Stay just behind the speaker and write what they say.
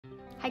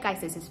Hi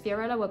guys, this is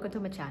Fiorella. Welcome to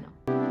my channel.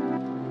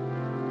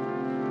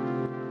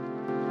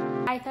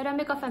 I thought I'd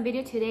make a fun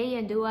video today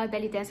and do a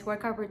belly dance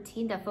workout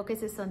routine that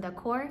focuses on the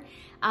core.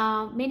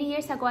 Many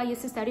years ago, I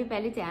used to study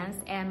belly dance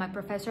and my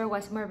professor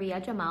was Maria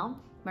Jamal.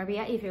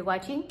 Maria, if you're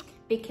watching,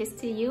 big kiss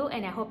to you,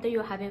 and I hope that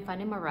you're having fun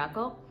in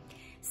Morocco.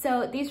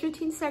 So these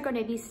routines are going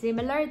to be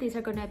similar. These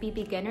are going to be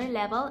beginner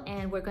level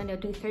and we're going to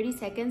do 30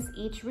 seconds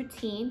each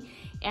routine.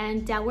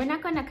 And we're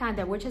not going to count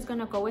that. We're just going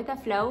to go with the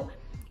flow.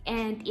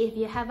 And if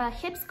you have a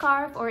hip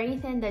scarf or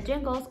anything that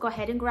jingles, go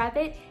ahead and grab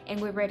it and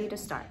we're ready to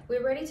start.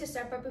 We're ready to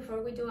start, but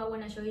before we do, I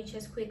want to show you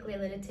just quickly a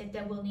little tip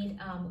that we'll need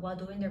while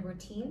doing the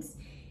routines.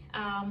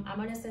 I'm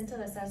going to stand to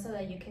the side so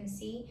that you can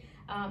see.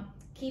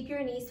 Keep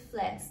your knees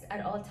flexed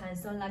at all times,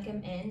 don't lock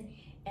them in.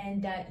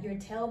 And your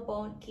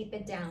tailbone, keep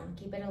it down,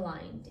 keep it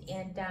aligned.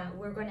 And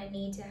we're going to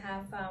need to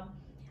have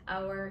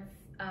our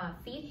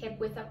feet hip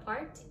width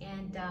apart,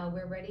 and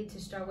we're ready to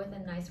start with a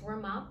nice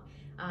warm up.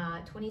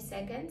 20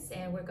 seconds,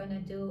 and we're gonna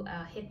do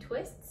hip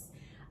twists.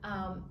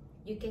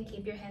 You can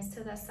keep your hands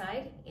to the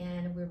side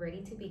and we're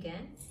ready to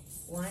begin.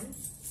 1,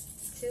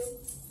 2,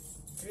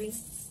 3,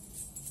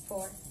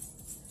 4,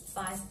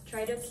 5.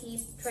 Try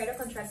to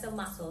contract the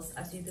muscles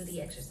as you do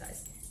the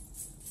exercise.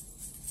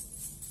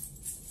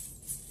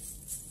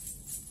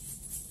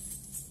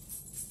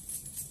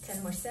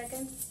 Ten more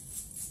seconds.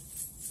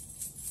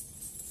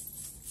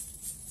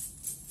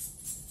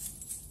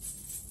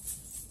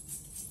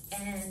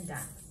 And done.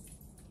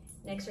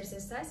 Next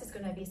exercise is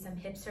going to be some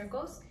hip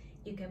circles.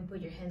 You can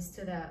put your hands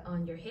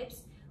on your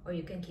hips, or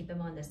you can keep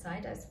them on the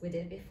side as we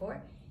did before.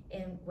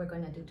 And we're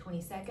going to do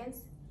 20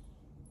 seconds.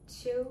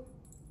 2,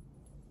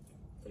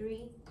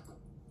 3,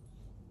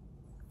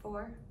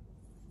 4,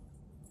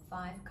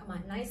 5. Come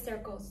on, nice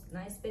circles,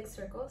 nice big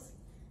circles.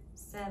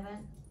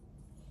 7,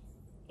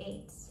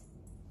 8,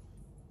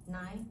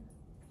 9,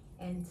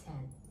 and 10.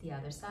 The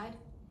other side.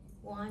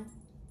 1,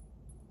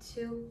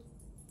 2,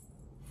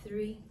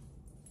 3,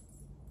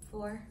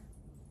 4,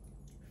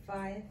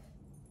 5,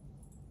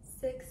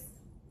 6,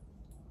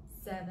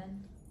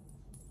 7,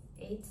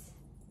 8,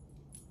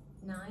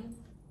 9,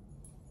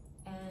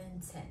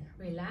 and 10.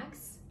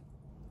 Relax.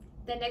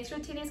 The next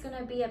routine is going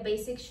to be a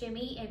basic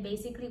shimmy, and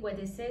basically what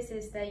this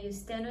is that you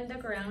stand on the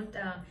ground,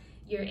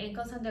 your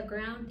ankles on the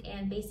ground,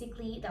 and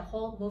basically the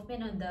whole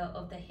movement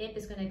of the hip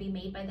is going to be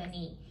made by the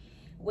knee.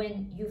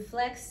 When you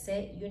flex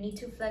it, you need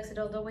to flex it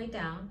all the way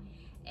down.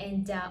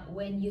 And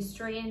when you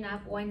straighten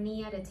up one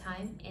knee at a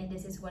time, and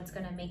this is what's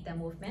gonna make the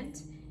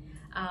movement.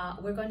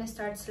 We're gonna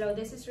start slow.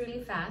 This is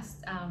really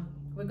fast.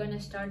 We're gonna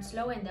start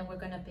slow and then we're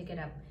gonna pick it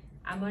up.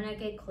 I'm gonna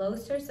get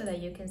closer so that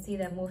you can see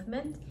the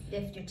movement.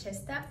 Lift your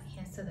chest up,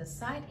 hands to the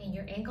side, and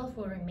your ankles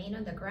will remain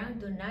on the ground.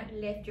 Do not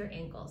lift your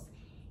ankles.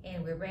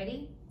 And we're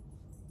ready.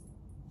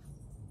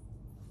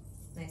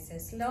 Nice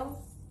and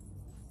slow.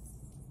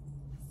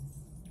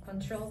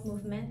 Controlled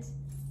movement.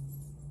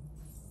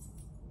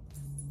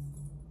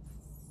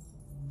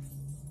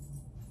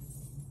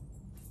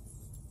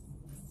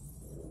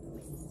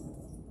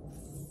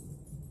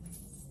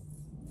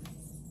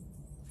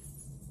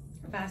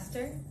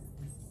 Faster.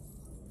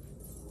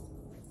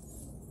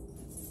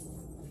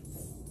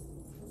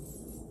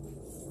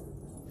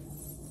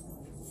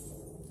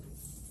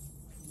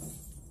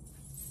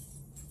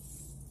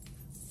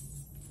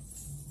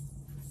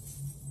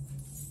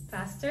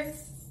 Faster.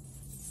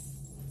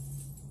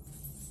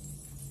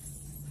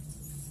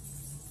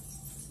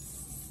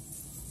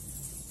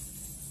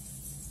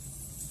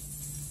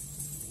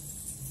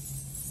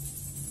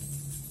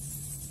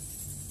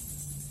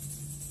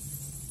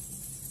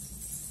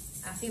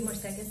 A few more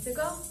seconds to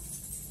go.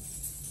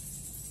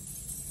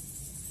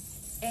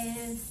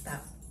 And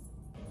stop.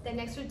 The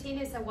next routine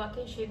is a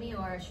walking shimmy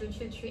or a shoot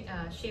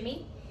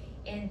shimmy.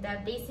 And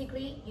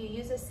basically you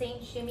use the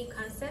same shimmy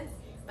concept,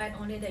 but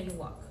only that you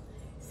walk.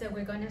 So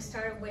we're going to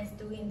start with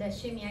doing the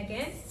shimmy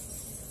again,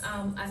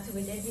 as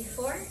we did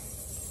before.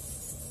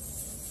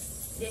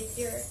 Lift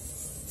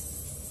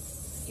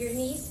your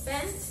knees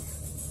bent,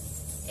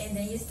 and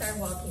then you start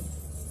walking.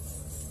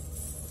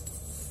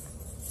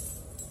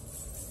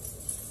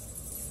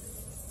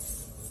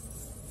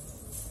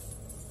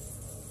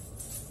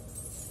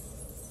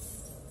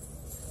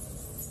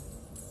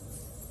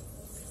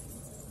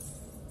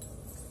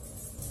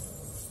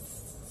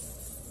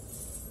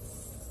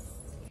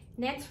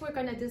 Next, we're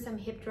gonna do some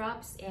hip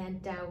drops,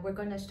 and we're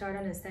gonna start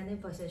on a standing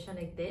position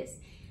like this.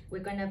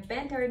 We're gonna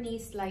bend our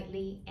knees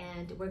slightly,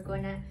 and we're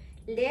gonna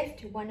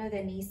lift one of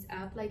the knees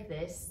up like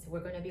this. We're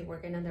gonna be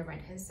working on the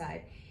right hand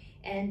side,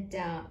 and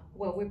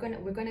we're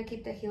gonna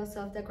keep the heels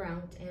off the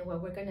ground. And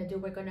what we're gonna do,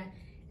 we're gonna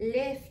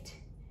lift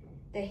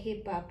the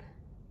hip up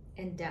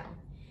and down.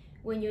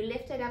 When you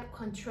lift it up,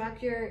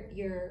 contract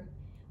your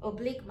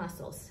oblique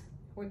muscles.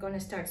 We're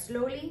gonna start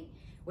slowly.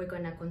 We're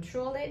gonna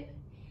control it.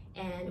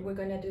 And we're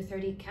gonna do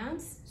 30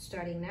 counts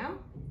starting now.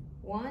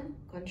 1,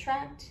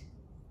 contract,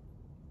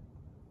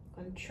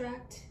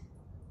 contract,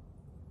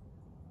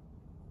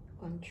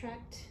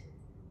 contract,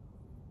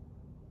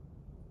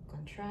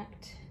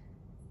 contract,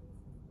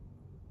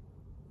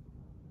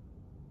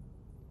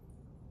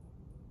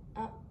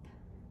 up,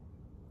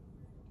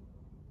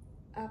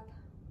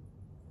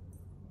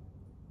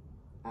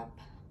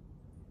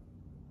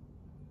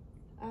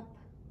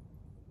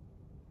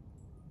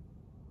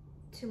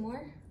 2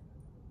 more.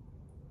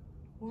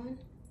 1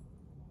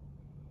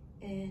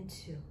 and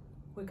 2.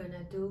 We're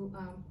gonna do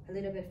a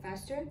little bit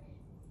faster.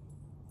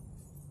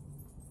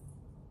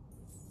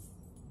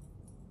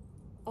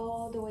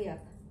 All the way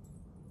up.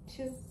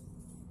 2,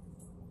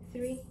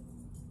 3,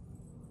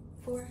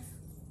 4,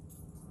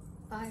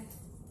 5,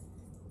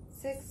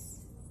 6,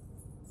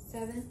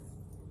 7,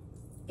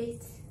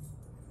 8,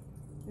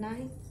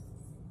 9,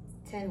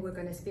 10. We're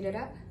gonna speed it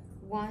up.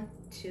 1,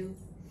 2,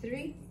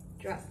 3,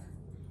 drop.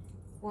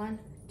 1,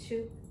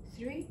 2,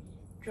 3,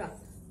 drop.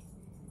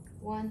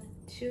 1,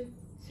 2,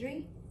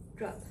 3,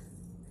 drop.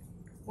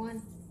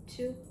 1,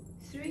 2,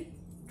 3,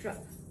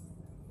 drop.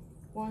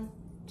 1,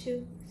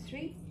 2,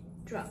 3,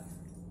 drop.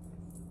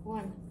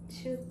 1,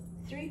 2,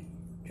 3,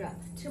 drop.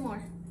 2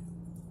 more.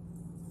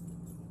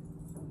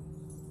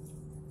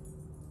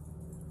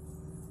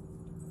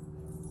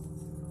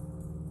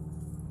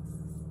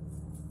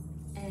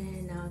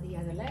 And now the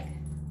other leg.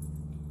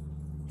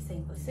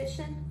 Same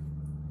position.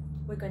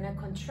 We're gonna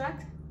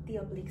contract the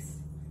obliques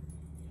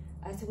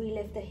as we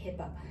lift the hip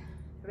up.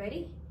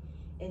 Ready?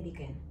 And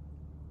begin.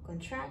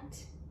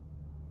 Contract,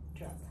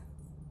 drop.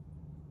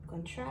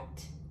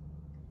 Contract,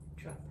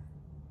 drop.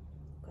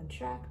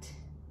 Contract,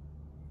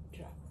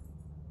 drop.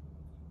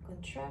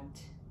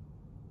 Contract,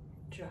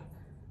 drop.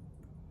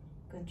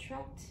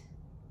 Contract,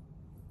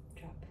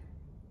 drop.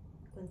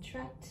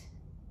 Contract,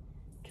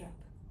 drop.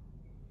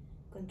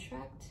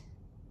 Contract,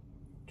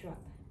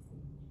 drop.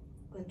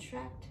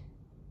 Contract,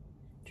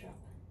 drop.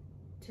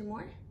 2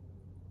 more.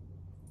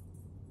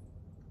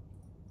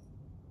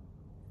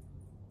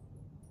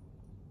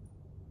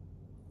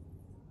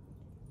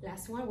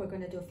 Last one, we're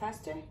gonna do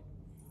faster.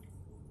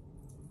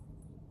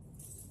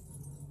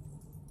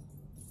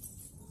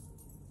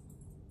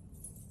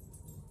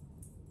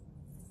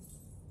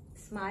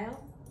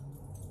 Smile.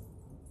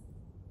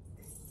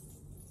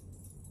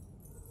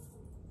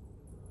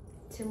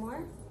 Two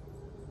more.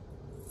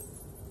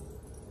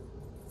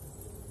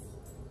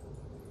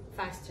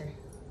 Faster.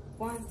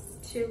 1,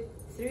 2,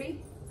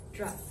 3,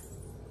 drop.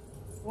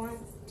 1,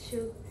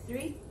 2,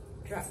 3,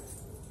 drop.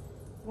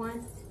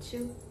 1,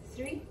 2,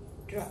 3,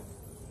 drop.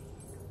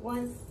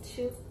 1,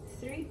 2,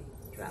 3,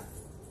 drop.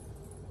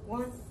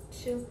 1,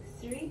 2,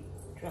 3,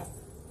 drop.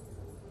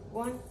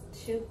 1,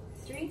 2,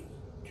 3,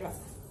 drop.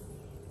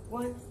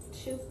 1,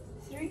 2,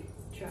 3,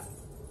 drop.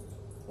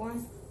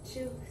 1,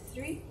 2,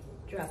 3,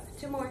 drop.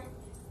 2 more.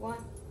 1,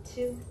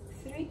 2,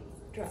 3,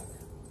 drop.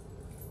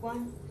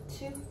 1,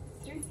 2,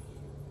 3,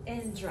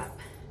 and drop.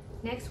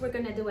 Next, we're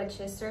gonna do a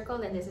chest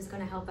circle, and this is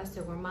gonna help us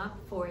to warm up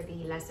for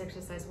the last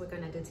exercise we're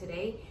gonna do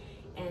today.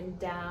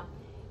 And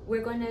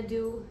we're gonna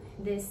do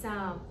this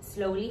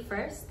slowly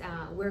first.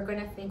 We're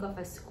gonna think of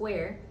a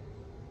square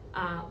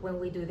when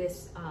we do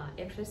this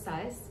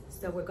exercise.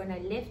 So we're gonna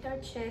lift our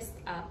chest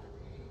up.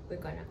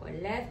 We're gonna go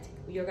left.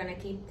 You're gonna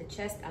keep the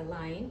chest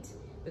aligned.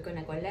 We're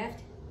gonna go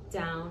left,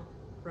 down,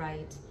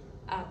 right,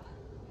 up,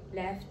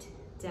 left,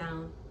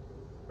 down,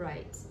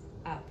 right,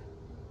 up,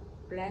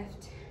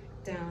 left,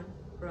 down,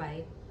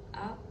 right,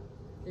 up,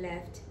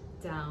 left,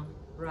 down,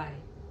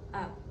 right,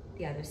 up.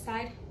 The other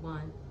side.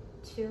 1,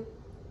 2,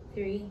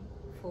 3,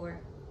 4,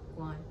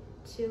 1,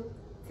 2,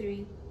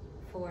 3,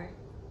 4,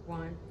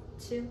 1,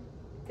 2,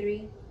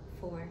 3,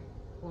 4,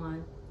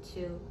 1,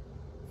 2,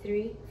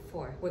 3,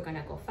 4. We're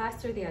gonna go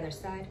faster. The other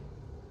side.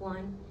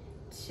 1,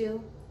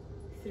 2,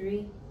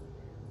 3,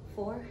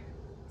 4.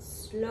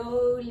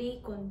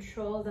 Slowly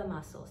control the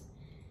muscles.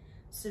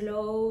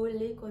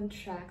 Slowly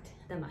contract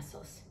the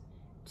muscles.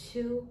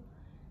 2,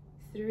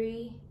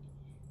 3,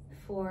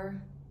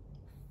 4,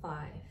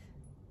 5,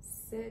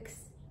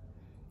 6,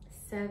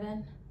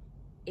 7,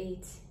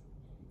 8,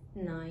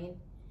 9,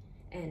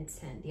 and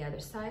 10. The other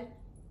side.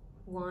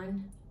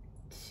 1,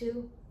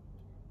 2,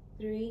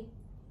 3,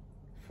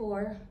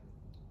 4,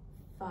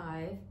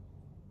 5,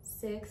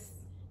 6,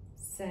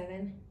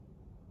 7,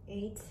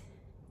 8,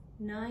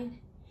 9,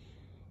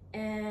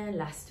 and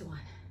last one.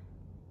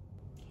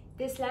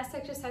 This last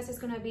exercise is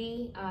going to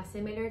be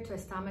similar to a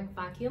stomach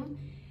vacuum.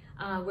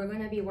 We're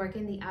going to be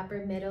working the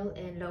upper, middle,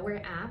 and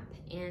lower ab,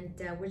 and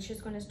we're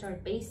just going to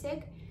start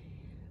basic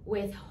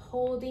with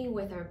holding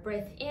with our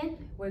breath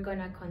in. We're going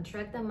to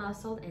contract the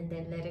muscle and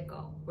then let it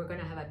go. We're going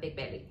to have a big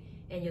belly,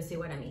 and you'll see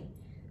what I mean.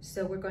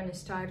 So we're going to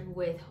start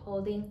with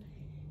holding.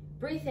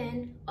 Breathe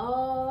in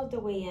all the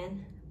way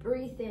in.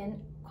 Breathe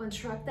in,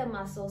 contract the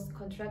muscles,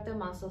 contract the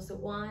muscles. So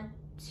 1,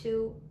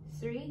 2,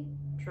 3,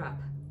 drop,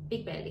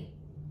 big belly.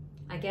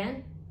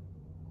 Again,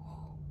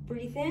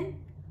 breathe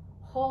in,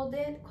 hold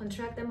it,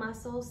 contract the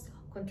muscles,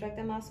 contract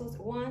the muscles.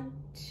 1,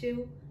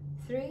 2,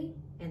 3,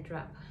 and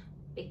drop,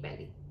 big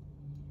belly.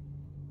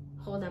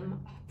 Hold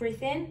them,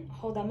 breathe in,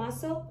 hold the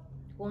muscle.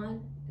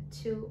 1,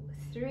 2,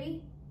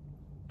 3,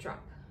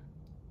 drop.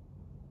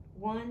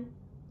 1,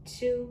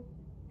 2,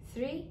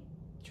 3,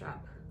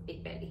 drop,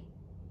 big belly.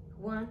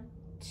 1,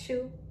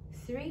 2,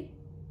 3,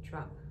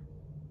 drop.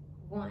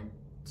 1,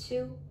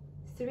 2,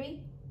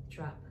 3,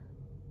 drop.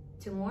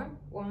 2 more.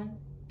 1,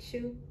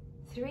 2,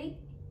 3,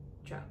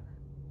 drop.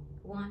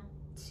 1,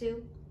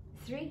 2,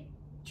 3,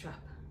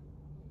 drop.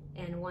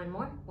 And one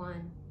more,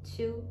 1,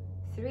 2,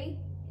 3,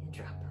 and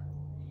drop.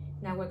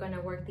 Now we're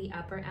gonna work the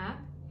upper ab,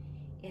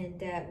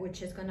 and we're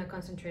just gonna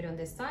concentrate on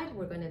this side.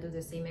 We're gonna do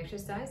the same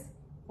exercise.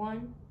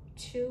 1,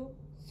 2,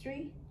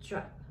 3,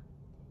 drop.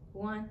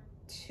 1,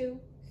 2,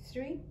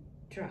 3,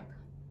 drop.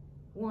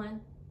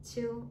 1,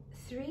 2,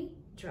 3,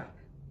 drop.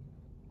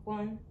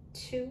 1,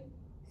 2,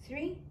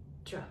 3,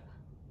 drop.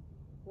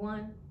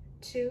 1,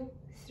 2,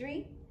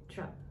 3,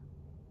 drop.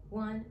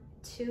 1,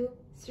 2,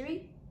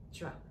 3,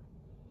 drop.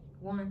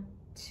 1,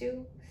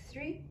 2,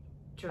 3,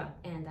 drop.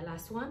 And the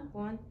last one,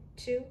 1,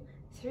 2,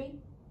 3,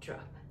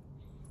 drop.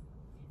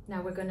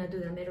 Now we're gonna do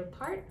the middle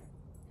part.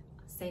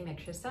 Same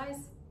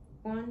exercise.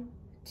 1,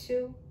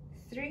 2,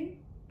 3,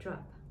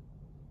 drop.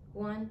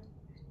 1,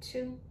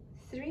 2,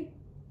 3,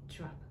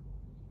 drop.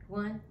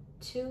 1,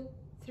 2,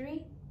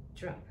 3,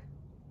 drop.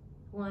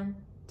 1,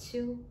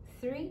 2,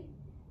 3,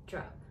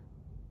 drop.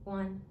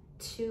 1,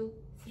 2,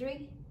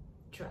 3,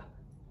 drop.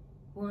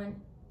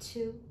 1,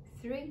 2,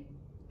 3,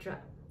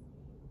 drop.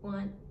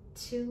 1,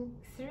 2,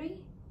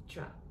 3,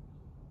 drop.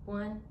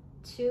 1,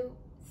 2,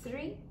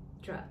 3,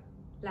 drop.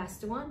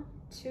 Last 1,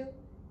 2,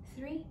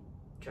 3,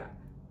 drop.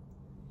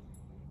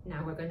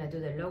 Now we're gonna do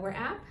the lower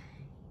ab.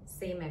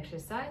 Same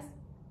exercise.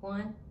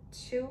 1,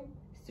 2,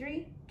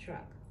 3,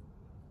 drop.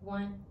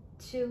 1,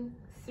 2,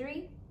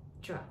 3,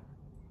 drop.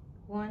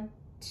 1,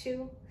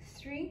 2,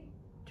 3,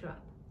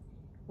 drop.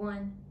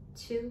 1,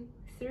 2,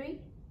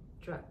 3,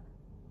 drop.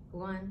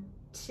 1,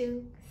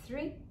 2,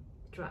 3,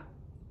 drop.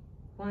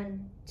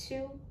 1,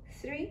 2,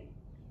 3,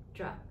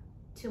 drop.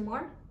 2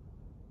 more.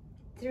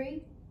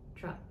 3,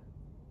 drop.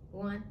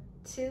 1,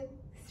 2,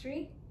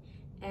 3,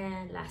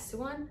 and last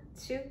 1,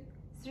 2,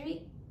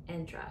 3,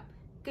 and drop.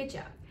 Good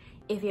job.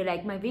 If you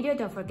like my video,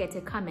 don't forget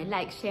to comment,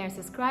 like, share, and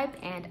subscribe,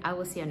 and I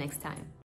will see you next time.